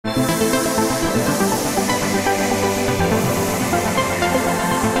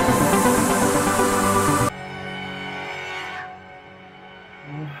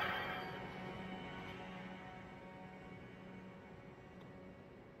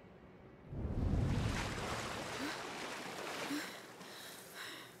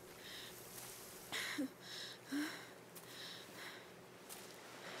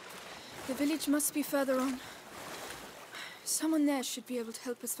The village must be further on. Someone there should be able to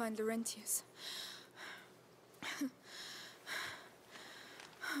help us find Laurentius.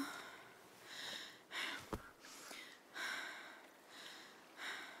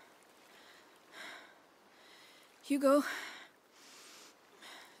 Hugo.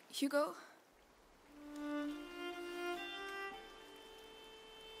 Hugo?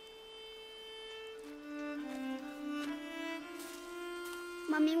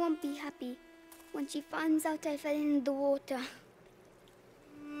 Mummy won't be happy when she finds out I fell in the water.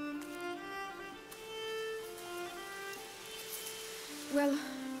 Well,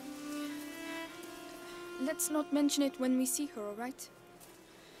 let's not mention it when we see her, all right?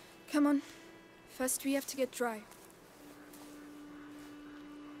 Come on. First we have to get dry.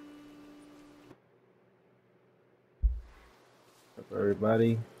 What's up,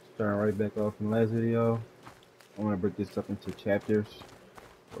 everybody? Starting right back off from the last video. I want to break this up into chapters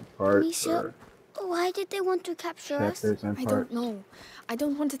or parts. Misha, why did they want to capture us? Chapters and I parts. don't know. I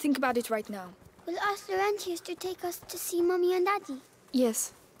don't want to think about it right now. We'll ask Laurentius to take us to see Mummy and Daddy.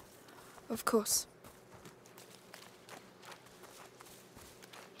 Yes, of course.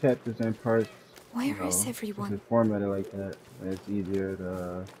 Chapters and parts. Where is everyone? It's formatted like that. And it's easier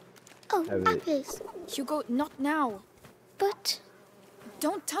to Oh, have it. apples. Hugo, not now. But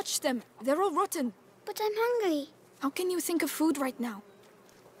Don't touch them. They're all rotten. I'm hungry. How can you think of food right now?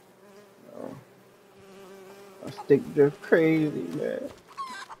 My stick drift crazy, man.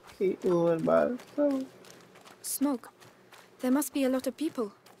 Keep moving by itself. Smoke. There must be a lot of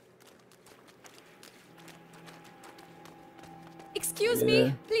people. Excuse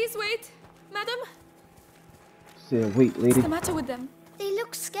me. Please wait. Madam? Say, wait, lady. What's the matter with them? They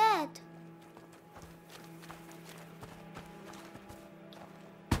look scared.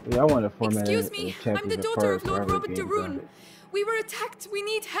 Yeah, I want to format Excuse it me. as chapters I'm the and daughter of parts, Lord however Robert de games Rune. are it. We were attacked. We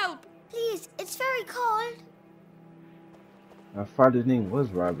need help. Please, it's very cold. My father's name was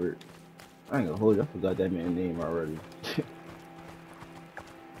Robert. I ain't gonna hold you. I forgot that man's name already.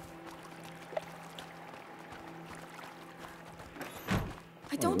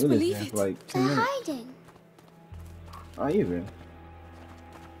 I don't really believe been it. for like 2 They're minutes. hiding. Not even.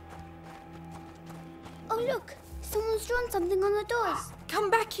 Oh, look. Someone's drawn something on the doors. Come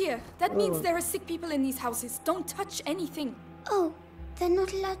back here. That means Oh. there are sick people in these houses. Don't touch anything. Oh, they're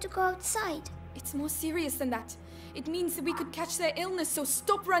not allowed to go outside. It's more serious than that. It means that we could catch their illness, so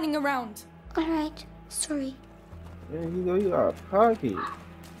stop running around. All right. Sorry. Yeah, you got a pocket.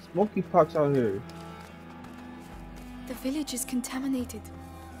 Smoky pox out here. The village is contaminated.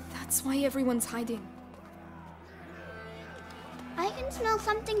 That's why everyone's hiding. I can smell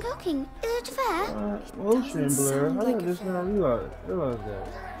something cooking. Is it fair? Ocean doesn't blur. sound I like just a now realize that.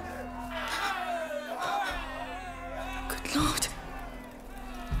 Good Lord.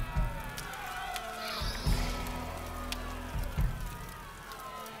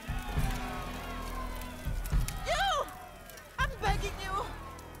 You! I'm begging you!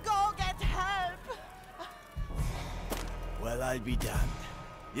 Go get help! Well, I'll be damned.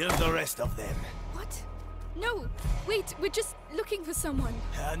 Here's the rest of them. What? No. Wait, we're just looking for someone.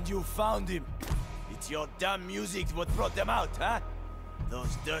 And you found him. It's your damn music what brought them out, huh?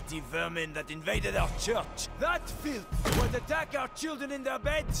 Those dirty vermin that invaded our church. That filth would attack our children in their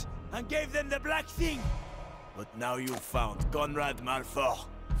beds and gave them the black thing. But now you've found Conrad Malfort.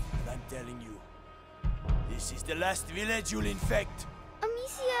 And I'm telling you, this is the last village you'll infect.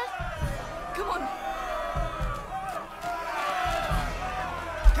 Amicia! Come on.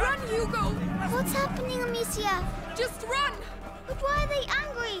 Run, Hugo! What's happening, Amicia? Just run! But why are they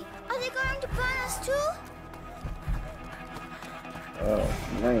angry? Are they going to burn us too? Oh,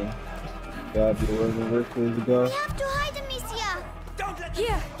 man. Gotta be the worst way to go. We have to hide, Amicia! Don't let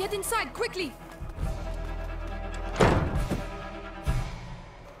Here, get inside, quickly!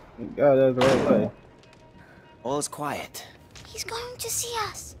 God, that's the right way. All's quiet. He's going to see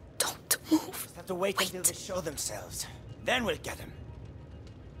us. Don't move. Just have to wait until they show themselves. Then we'll get them.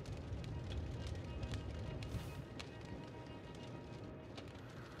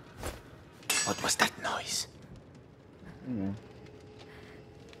 What was that noise?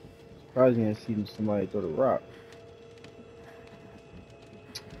 Surprising I see somebody throw the rock.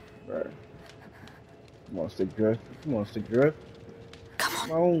 Right. Come on, stick drift. Come on, stick drift. Come on.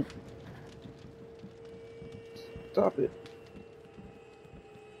 Come on. Stop it.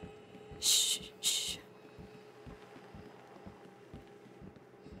 Shh, shh.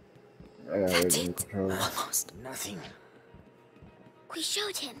 I gotta That's get in it. control. Almost. Nothing. We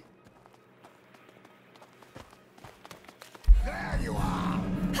showed him.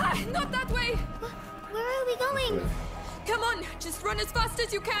 Ha! Not that way! Where are we going? Come on, just run as fast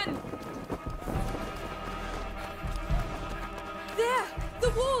as you can. There! The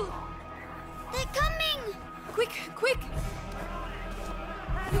wall! They're coming! Quick, quick! They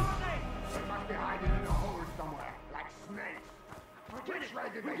must be hiding in a hole somewhere, like snakes. Which way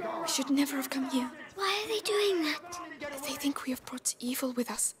did they go? We should never have come here. Why are they doing that? They think we have brought evil with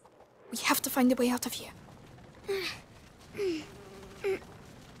us. We have to find a way out of here.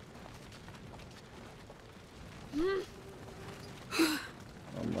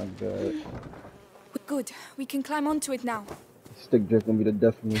 Oh my god. Good. We can climb onto it now. Stick drift gonna be the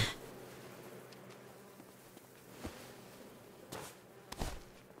death of me.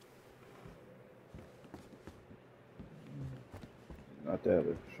 Not that,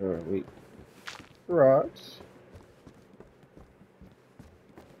 but sure. Wait. Rocks.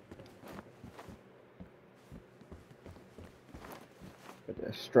 Put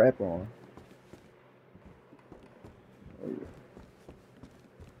that strap on. Oh, yeah.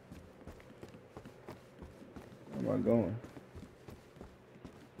 Where am I going?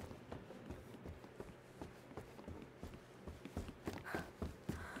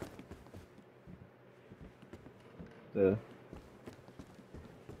 The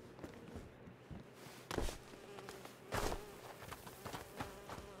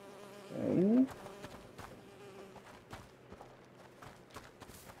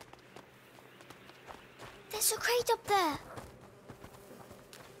There's a crate up there.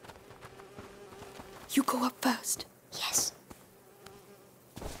 You go up first. Yes.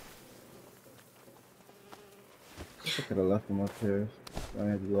 I could have left them up here. I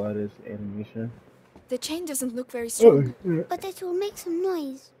had to do all this animation. The chain doesn't look very strong. But it will make some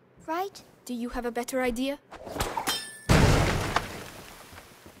noise, right? Do you have a better idea?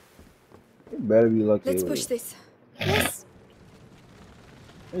 You better be lucky. Let's push this. Yes.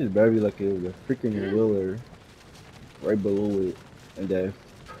 It better be lucky it was a freaking ruler right below it, and that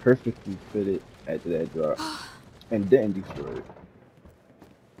perfectly fitted after that drop, and didn't destroy it.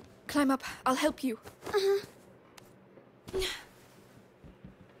 Climb up. I'll help you.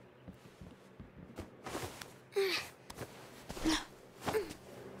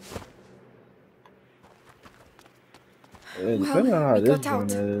 Yeah, depending on how we this got out. one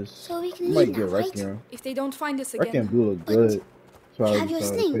is, So we you can might leave get now, right? wrecking. If they don't find us Wrecking again. do look good. So You I have your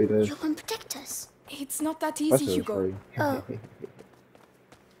decided to sling. play this. You can protect us. It's not that That's easy, just Hugo. free. Oh.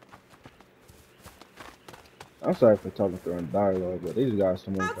 I'm sorry for talking during dialogue, but these guys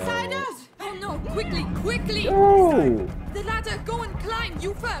so much dialogue. Outsiders! Oh no, quickly, quickly! Oh! The ladder, go and climb,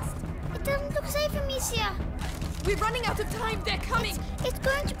 you first! It doesn't look safe, Amicia. We're running out of time, they're coming! It's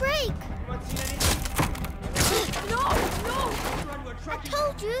going to break. No, no! I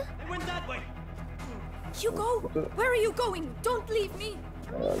told you. Hugo, where are you going? Don't leave me!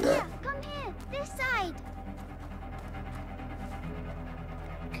 Amicia, come here. This side.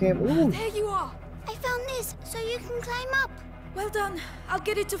 Can't move. There you are! I found this, so you can climb up. Well done. I'll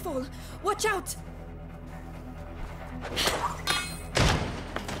get it to fall. Watch out!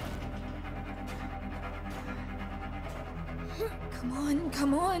 Come on,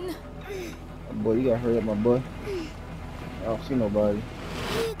 come on. Oh, boy, you gotta hurry up, my boy. I don't see nobody.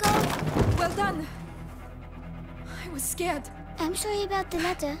 Here you go. Well done. I was scared. I'm sorry about the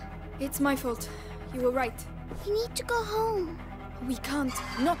ladder. It's my fault. You were right. We need to go home. We can't.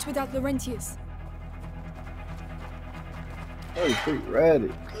 Not without Laurentius. Hey, pretty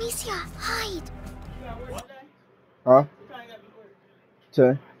ready. Amicia, hide. Huh?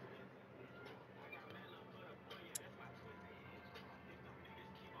 Tay?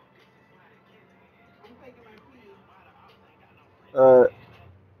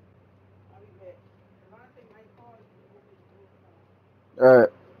 Alright.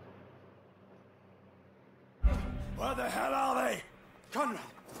 Where the hell are they? Conrad,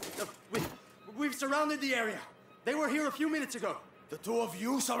 we've surrounded the area. They were here a few minutes ago. The two of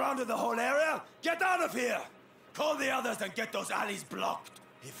you surrounded the whole area? Get out of here! Call the others and get those alleys blocked.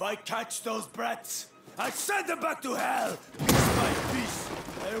 If I catch those brats, I send them back to hell, piece by piece.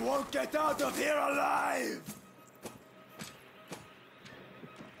 They won't get out of here alive!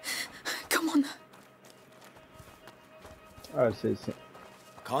 Come on. I'd say so.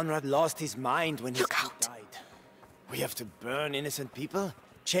 Conrad lost his mind when his Look kid out. died. We have to burn innocent people?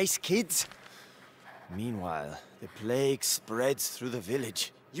 Chase kids? Meanwhile, the plague spreads through the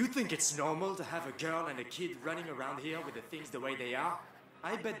village. You think it's normal to have a girl and a kid running around here with the things the way they are?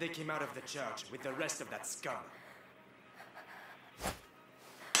 I bet they came out of the church with the rest of that scum.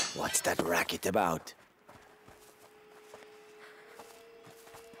 What's that racket about?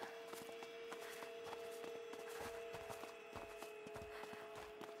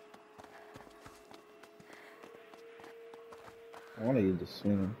 I want to use the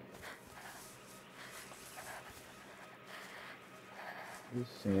sling. This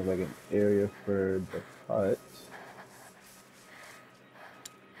seems like an area for the hut.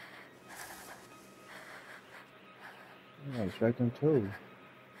 Yeah, distract them too.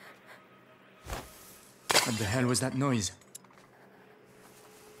 What the hell was that noise?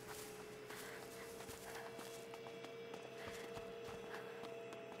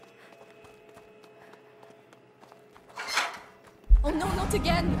 Oh no, not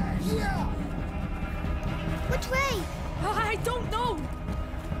again! Which way? I don't know!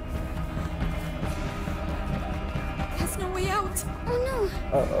 There's no way out! Oh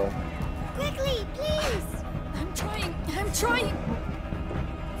no! Uh-oh. Quickly, please! I'm trying!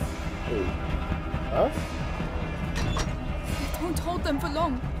 Hey. Huh? Don't hold them for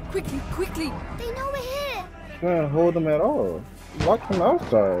long! Quickly! They know we're here! Can't hold them at all. Lock them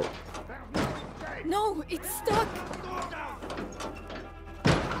outside. No, it's stuck!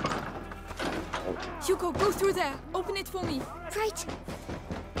 Hugo, go through there! Open it for me! Right.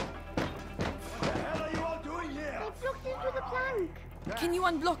 What the hell are you all doing here? They've looked into the plank. Can you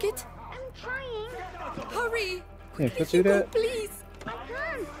unblock it? I'm trying. Hurry! Can't you do Hugo, that? please! I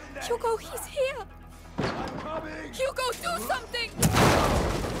can't. Hugo, he's here! I'm coming! Hugo, do something!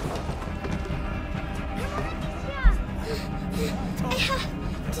 I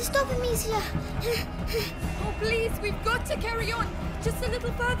have to stop Amicia. Oh, please, we've got to carry on! Just a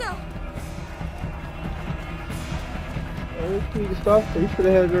little further! You can stop. You should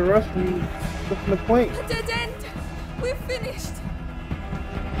have had your rush when you got from the point. A dead end! We're finished!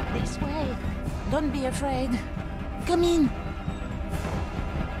 This way. Don't be afraid. Come in.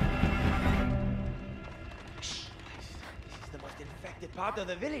 This is the most infected part of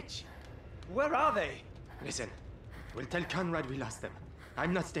the village. Where are they? Listen, we'll tell Conrad we lost them.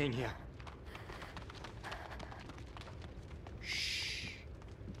 I'm not staying here.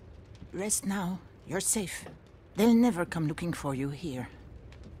 Rest now. You're safe. They'll never come looking for you here.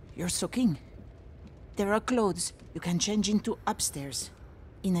 You're soaking. There are clothes you can change into upstairs.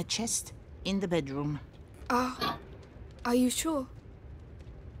 In a chest in the bedroom. Are you sure?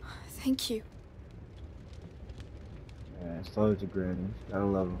 Thank you. Yeah, slow to Granny. Gotta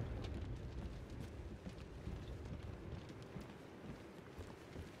love him.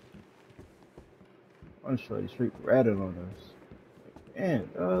 I'm sure the street ratted on us. Man,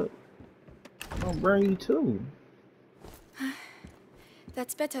 I'll burn you too.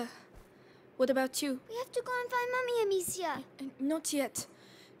 That's better. What about you? We have to go and find Mummy, Amicia. Not yet.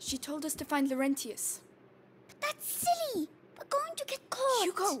 She told us to find Laurentius. But that's silly. We're going to get caught.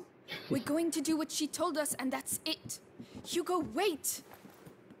 Hugo! We're going to do what she told us and that's it. Hugo, wait!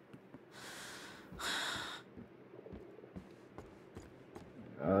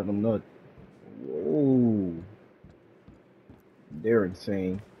 I'm not. Whoa. They're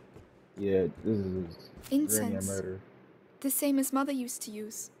insane. Yeah, this is Granny Incense. a murder. The same as Mother used to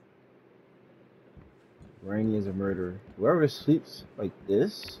use. Granny is a murderer. Whoever sleeps like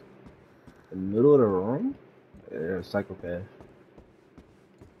this, in the middle of the room, they're a psychopath.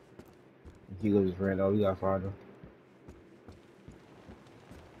 Hugo just ran out. We gotta find him.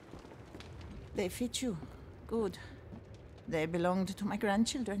 They fit you. Good. They belonged to my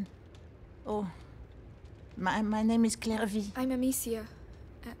grandchildren. Oh, my name is Clairvy. I'm Amicia.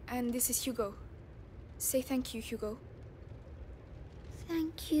 And this is Hugo. Say thank you, Hugo.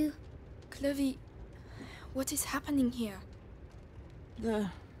 Thank you. Clovey, what is happening here? The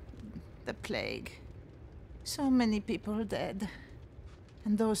plague. So many people dead.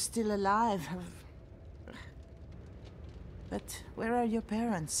 And those still alive have... But where are your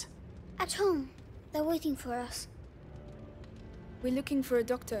parents? At home. They're waiting for us. We're looking for a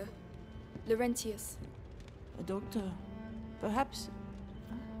doctor. Laurentius. A doctor? Perhaps...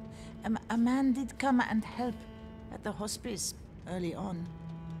 A man did come and help at the hospice early on.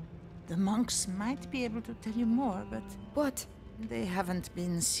 The monks might be able to tell you more, but... What? They haven't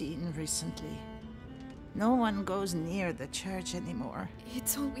been seen recently. No one goes near the church anymore.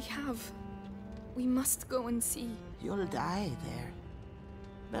 It's all we have. We must go and see. You'll die there.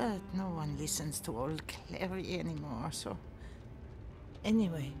 But no one listens to old Clary anymore, so...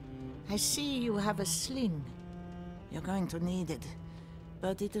 Anyway, I see you have a sling. You're going to need it.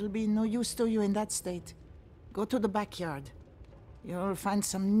 But it'll be no use to you in that state. Go to the backyard. You'll find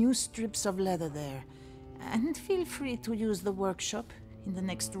some new strips of leather there. And feel free to use the workshop in the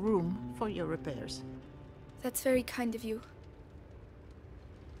next room for your repairs. That's very kind of you.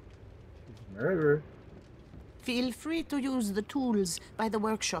 Murderer. Feel free to use the tools by the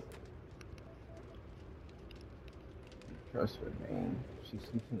workshop. Trust her, man. She's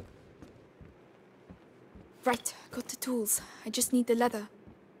sleeping. Right, got the tools. I just need the leather.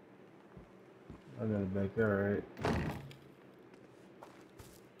 I got it back there, right?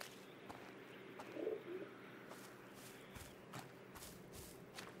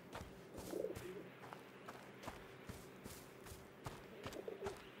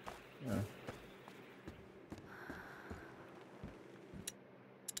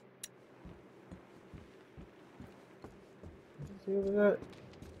 See over that?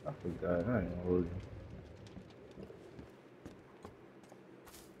 I forgot. I ain't gonna hold you.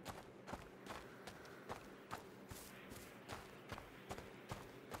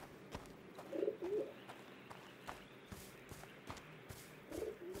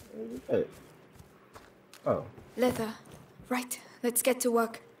 Hey. Oh. Leather. Right, let's get to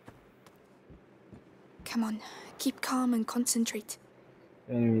work. Come on, keep calm and concentrate.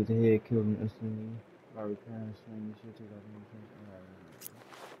 Enemies ahead killed him instantly. By repairing sling, you should take out.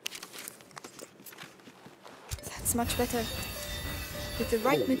 That's much better. With the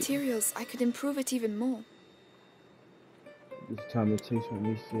right materials, I could improve it even more. This time it takes from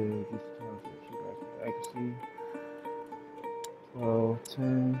me to this time to accuracy. 12,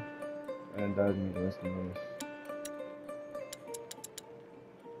 10, and that me less than this.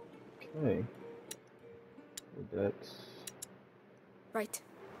 Okay. That's Right.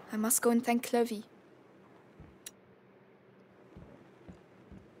 I must go and thank Clovey.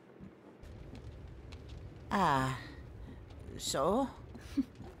 Ah, so?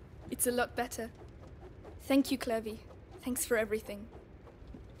 It's a lot better. Thank you, Clovey. Thanks for everything.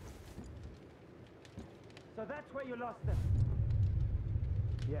 So that's where you lost them.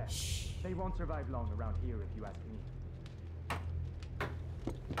 Yeah, they won't survive long around here if you ask me.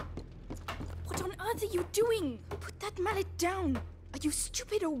 What on earth are you doing? Put that mallet down. Are you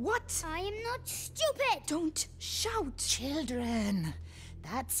stupid or what? I am not stupid. Don't shout. Children,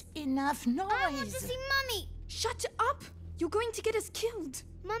 that's enough noise. I want to see Mummy. Shut up. You're going to get us killed.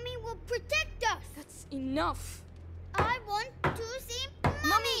 Mummy will protect us. That's enough. I want to see Mummy.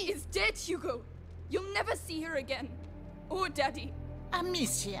 Mummy is dead, Hugo. You'll never see her again. Or Daddy.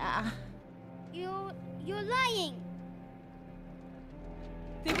 Amicia. You're lying.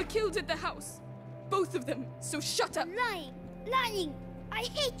 They were killed at the house. Both of them. So shut up. Lying. I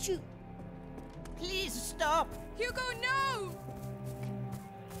hate you. Please stop. Hugo, no!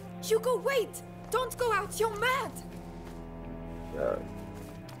 Hugo, wait! Don't go out. You're mad.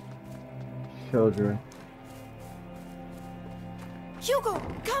 children. Hugo,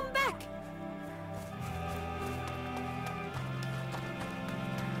 come back!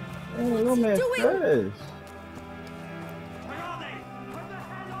 Hey, what man doing? says?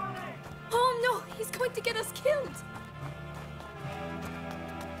 Oh no, he's going to get us killed!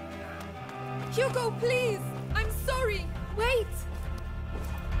 Hugo, please! I'm sorry! Wait!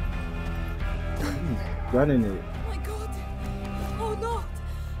 He's gunning it. Oh my god! Oh Lord!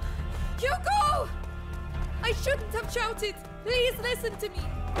 Hugo! I shouldn't have shouted! Please listen to me!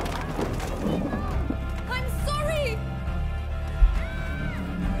 I'm sorry!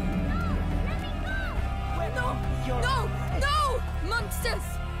 No! No! No! Monsters!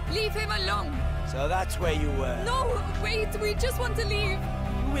 Leave him alone! So that's where you were. No! Wait, we just want to leave!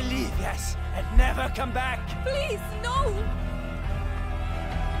 You will leave, yes, and never come back. Please, no!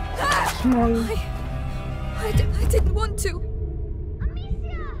 Ah! I didn't want to.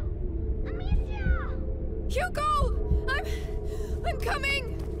 Amicia! Amicia! Hugo! I'm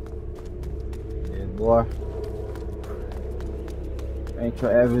coming! Yeah, boy. Ain't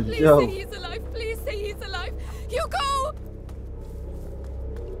your average Please Joe. say he's alive. Please say he's alive. Hugo!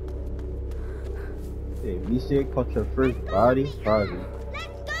 Hey, you said caught your first body? Let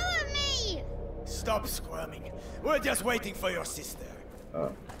go of me! Stop squirming. We're just waiting for your sister.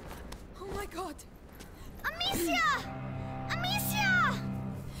 Oh my god. Amicia! Amicia!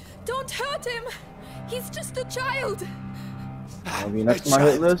 Don't hurt him! He's just a child! I mean, that's A my hit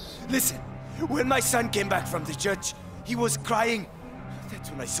child. list. Listen, when my son came back from the church, he was crying. That's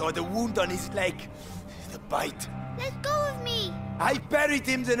when I saw the wound on his leg. The bite. Let go of me! I buried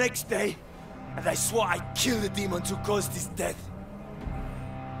him the next day. And I swore I'd kill the demons who caused his death.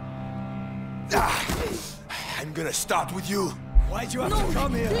 I'm gonna start with you. Why'd you have to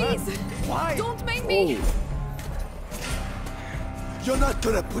come here? Please! Huh? Why? Don't make me! You're not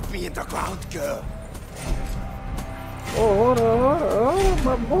gonna put me in the ground, girl. Oh, hold on,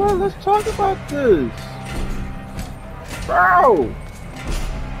 my boy. Let's talk about this. Bro!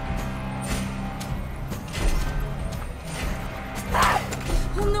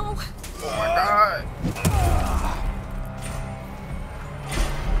 Oh no! Oh my god.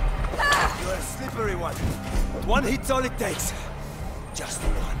 You're a slippery one. But one hit's all it takes. Just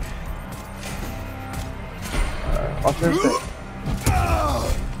one. Offensive.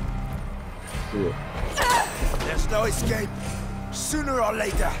 See it. There's no escape. Sooner or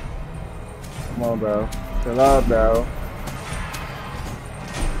later. Come on, bro. Chill out, bro.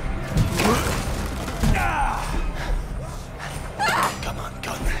 Come on,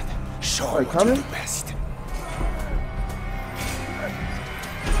 Conrad. Show Are you what coming? you do best.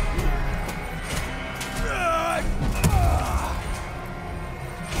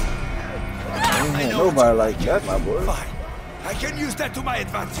 nobody like that, my boy. Fine. I can use that to my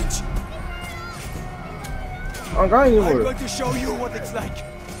advantage. I don't got I'm anymore. going to show you what it's like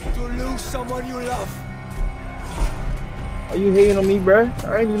to lose someone you love. Are you hating on me, bruh?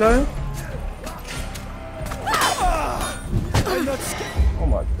 I ain't do nothing. I'm not scared. Oh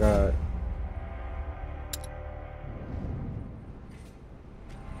my god.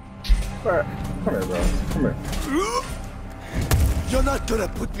 Bruh, come here, bro. Come here. You're not gonna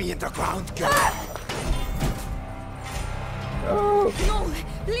put me in the ground, girl. Oh. No,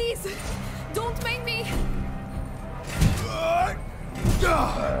 please, don't make me. Do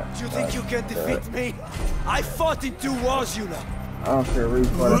you think you can defeat me? I fought in 2 wars, you know. I don't care where you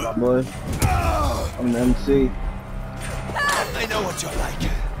fight, my boy. I'm the MC. I know what you're like.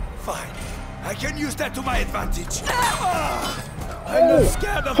 Fine. I can use that to my advantage. I'm not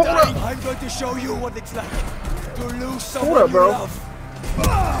scared of dying. I'm going to show you what it's like to lose someone you love.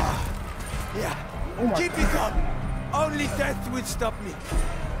 Yeah. Keep it up. Only death will stop me.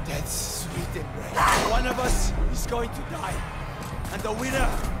 Death's sweet embrace. One of us is going to die. And the winner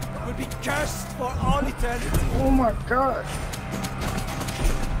will be cursed for all eternity. Oh my god.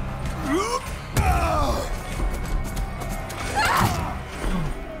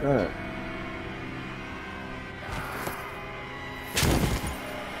 God.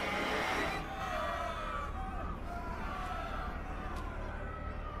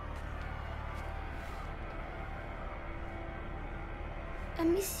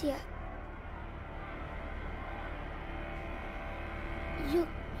 Amicia.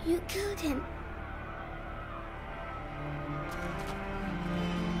 You killed him.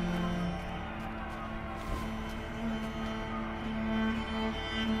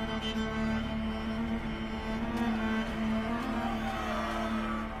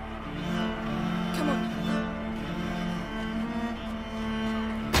 Come on.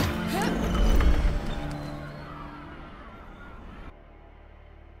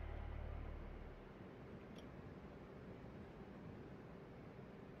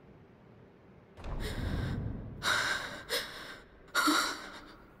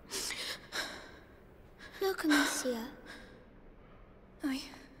 Look, Amicia.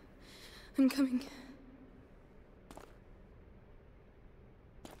 I'm coming.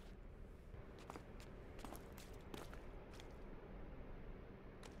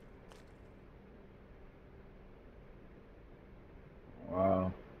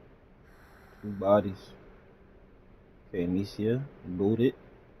 Wow. 2 bodies. Okay, Amicia, booted.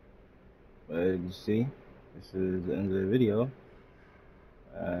 But as you see, this is the end of the video.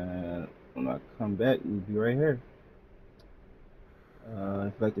 And when I come back, we'll be right here.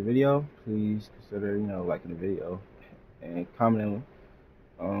 If you like the video, please consider, liking the video and commenting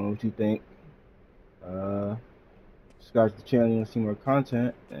on what you think. Subscribe to the channel if you want to see more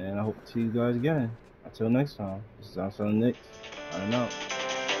content, and I hope to see you guys again. Until next time, this is Nick. I don't know.